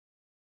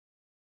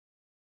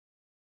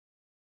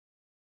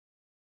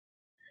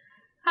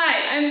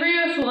Hi, I'm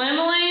Bria with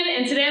Willamalane,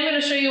 and today I'm going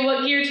to show you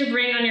what gear to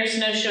bring on your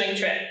snowshoeing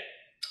trip.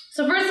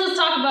 So first, let's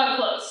talk about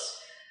clothes.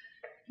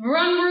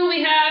 One rule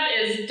we have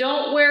is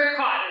don't wear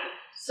cotton.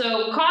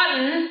 So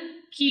cotton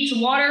keeps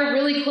water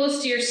really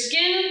close to your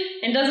skin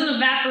and doesn't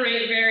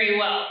evaporate very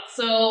well.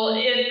 So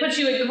it puts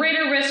you at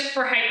greater risk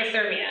for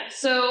hypothermia.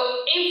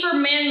 So aim for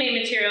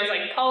man-made materials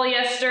like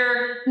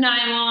polyester,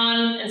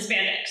 nylon, and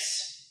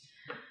spandex.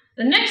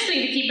 The next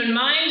thing to keep in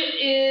mind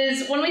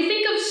is when we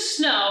think of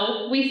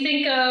snow, we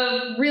think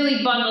of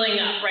really bundling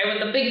up, right?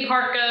 With the big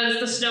parkas,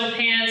 the snow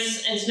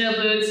pants, and snow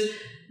boots.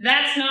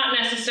 That's not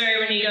necessary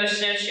when you go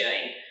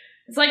snowshoeing.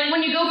 It's like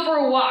when you go for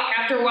a walk,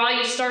 after a while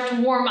you start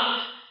to warm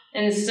up.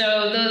 And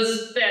so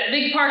that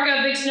big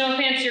parka, big snow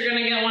pants, you're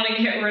gonna want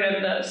to get rid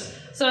of those.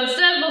 So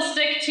instead we'll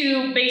stick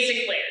to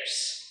basic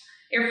layers.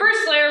 Your first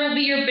layer will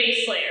be your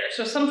base layer.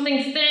 So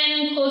something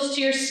thin, close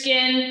to your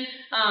skin.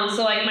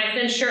 So like my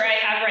thin shirt I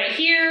have right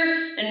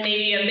here, and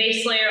maybe a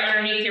base layer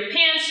underneath your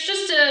pants,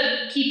 just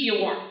to keep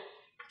you warm.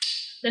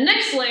 The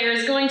next layer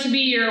is going to be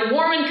your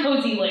warm and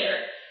cozy layer.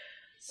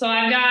 So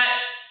I've got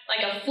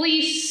like a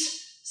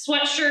fleece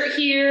sweatshirt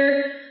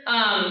here,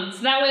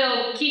 so that way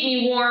it'll keep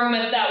me warm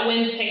if that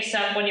wind picks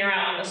up when you're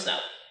out on the snow.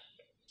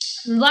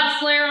 The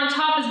last layer on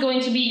top is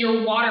going to be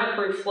your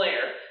waterproof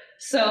layer.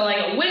 So like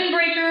a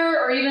windbreaker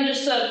or even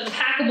just a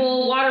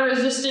packable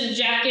water-resistant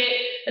jacket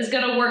is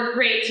going to work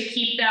great to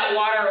keep that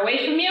water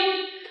away from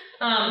you.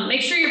 Make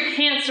sure your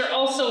pants are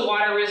also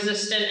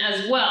water-resistant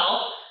as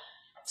well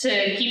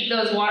to keep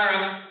those water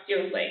off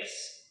your legs.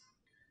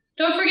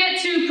 Don't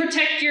forget to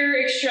protect your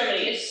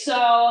extremities.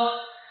 So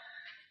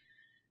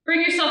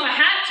bring yourself a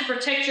hat to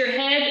protect your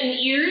head and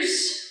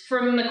ears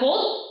from the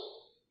cold.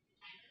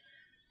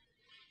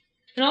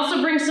 And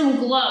also bring some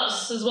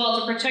gloves as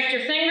well to protect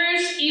your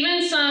fingers.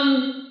 Even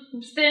some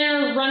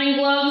thinner running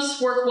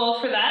gloves work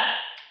well for that.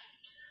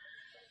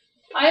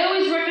 I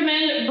always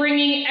recommend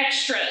bringing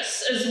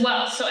extras as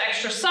well. So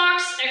extra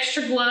socks,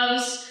 extra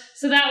gloves,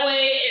 so that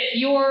way if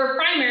your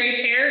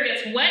primary pair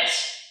gets wet,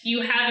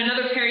 you have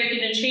another pair you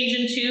can change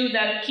into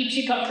that keeps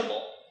you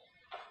comfortable.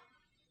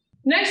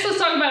 Next, let's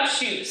talk about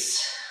shoes.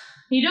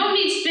 You don't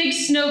need big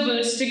snow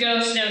boots to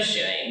go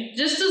snowshoeing.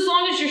 Just as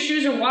long as your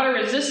shoes are water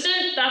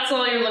resistant, that's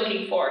all you're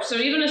looking for. So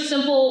even a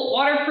simple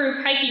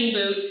waterproof hiking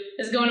boot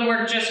is going to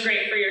work just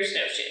great for your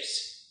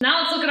snowshoes.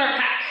 Now let's look at our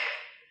pack.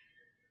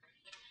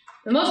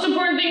 The most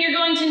important thing you're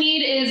going to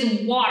need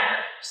is water.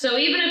 So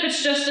even if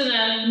it's just in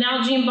an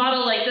Nalgene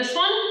bottle like this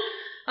one,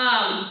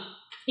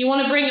 you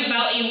want to bring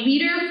about a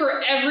liter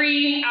for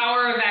every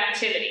hour of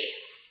activity.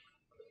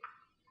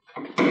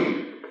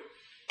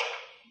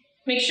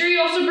 Make sure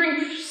you also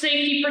bring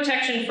safety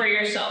protection for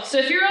yourself. So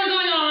if you're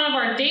going on one of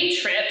our day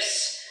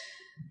trips,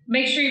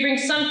 make sure you bring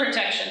sun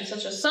protection,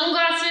 such as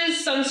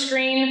sunglasses,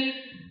 sunscreen,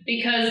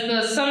 because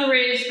the sun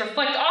rays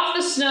reflect off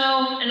the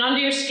snow and onto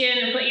your skin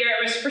and put you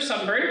at risk for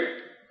sunburn.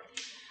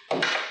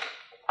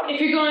 If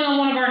you're going on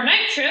one of our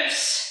night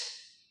trips,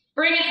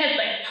 bring a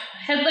headlamp.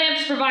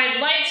 Headlamps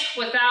provide light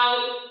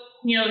without,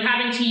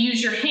 having to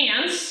use your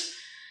hands.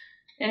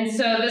 And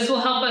so this will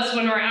help us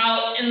when we're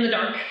out in the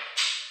dark.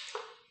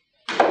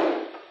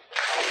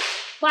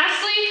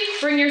 Lastly,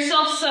 bring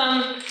yourself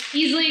some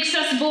easily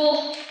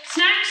accessible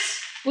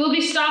snacks. We'll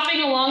be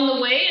stopping along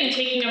the way and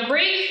taking a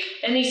break,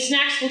 and these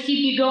snacks will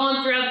keep you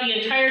going throughout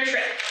the entire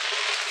trip.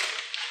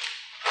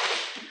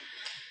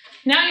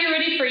 Now you're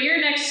ready for your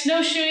next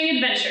snowshoeing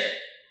adventure.